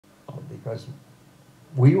because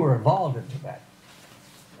we were involved in Tibet,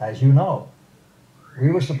 as you know. We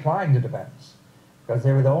were supplying the Tibetans because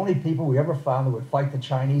they were the only people we ever found that would fight the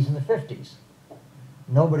Chinese in the 50s.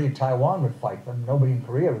 Nobody in Taiwan would fight them. Nobody in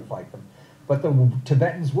Korea would fight them. But the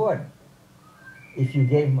Tibetans would, if you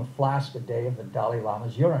gave them a flask a day of the Dalai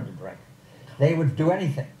Lama's urine to drink. They would do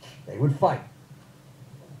anything. They would fight.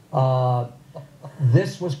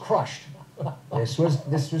 This was crushed. This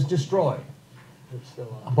was destroyed.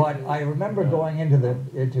 But I remember going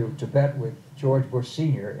into Tibet with George Bush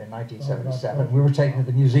Sr. in 1977. We were taken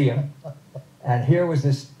to the museum, and here was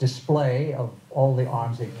this display of all the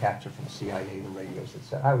arms they'd captured from CIA, the radios,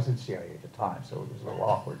 etc. I was in CIA at the time, so it was a little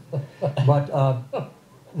awkward. But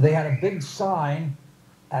they had a big sign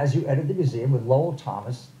as you entered the museum with Lowell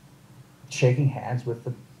Thomas shaking hands with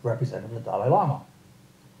the representative of the Dalai Lama.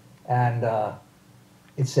 And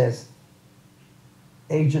it says,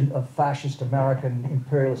 agent of fascist American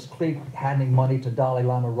imperialist clique handing money to Dalai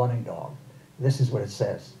Lama running dog. This is what it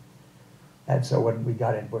says. And so when we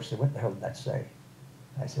got in, Bush said, what the hell did that say?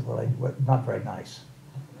 I said, well, not very nice.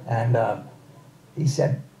 And he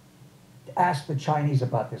said, ask the Chinese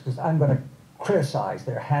about this, because I'm going to criticize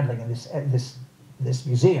their handling in this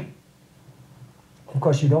museum. Of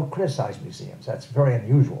course, you don't criticize museums. That's very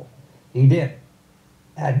unusual. He did.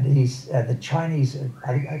 And the Chinese, it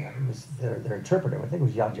was their interpreter, I think it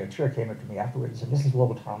was Yang Jiechi, came up to me afterwards and said, this is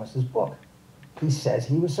Lowell Thomas's book. He says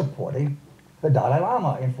he was supporting the Dalai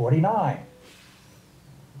Lama in '49.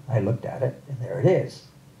 I looked at it, and there it is.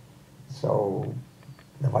 So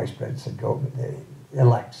the vice president said, the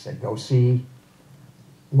elect said, go see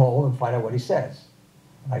Lowell and find out what he says.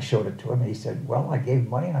 And I showed it to him, and he said, well, I gave him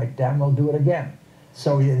money, and I damn well do it again.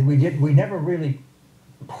 So we never really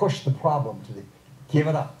pushed the problem to give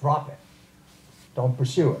it up, drop it, don't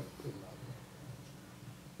pursue it.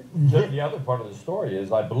 The other part of the story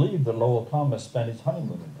is, I believe that Lowell Thomas spent his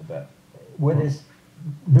honeymoon in Tibet. With his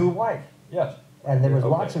new wife. Yes. And there was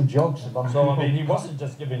lots of jokes about So, people. I mean, he wasn't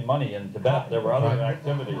just giving money in Tibet. There were other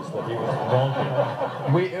activities that he was involved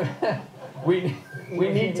in. We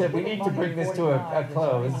need to bring this to a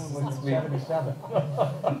close. 77.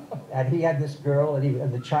 And he had this girl,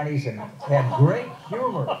 and the Chinese had great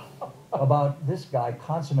humor about this guy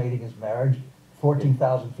consummating his marriage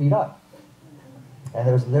 14,000 feet up. And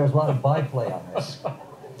there was a lot of byplay on this.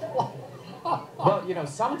 Well, you know,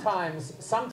 sometimes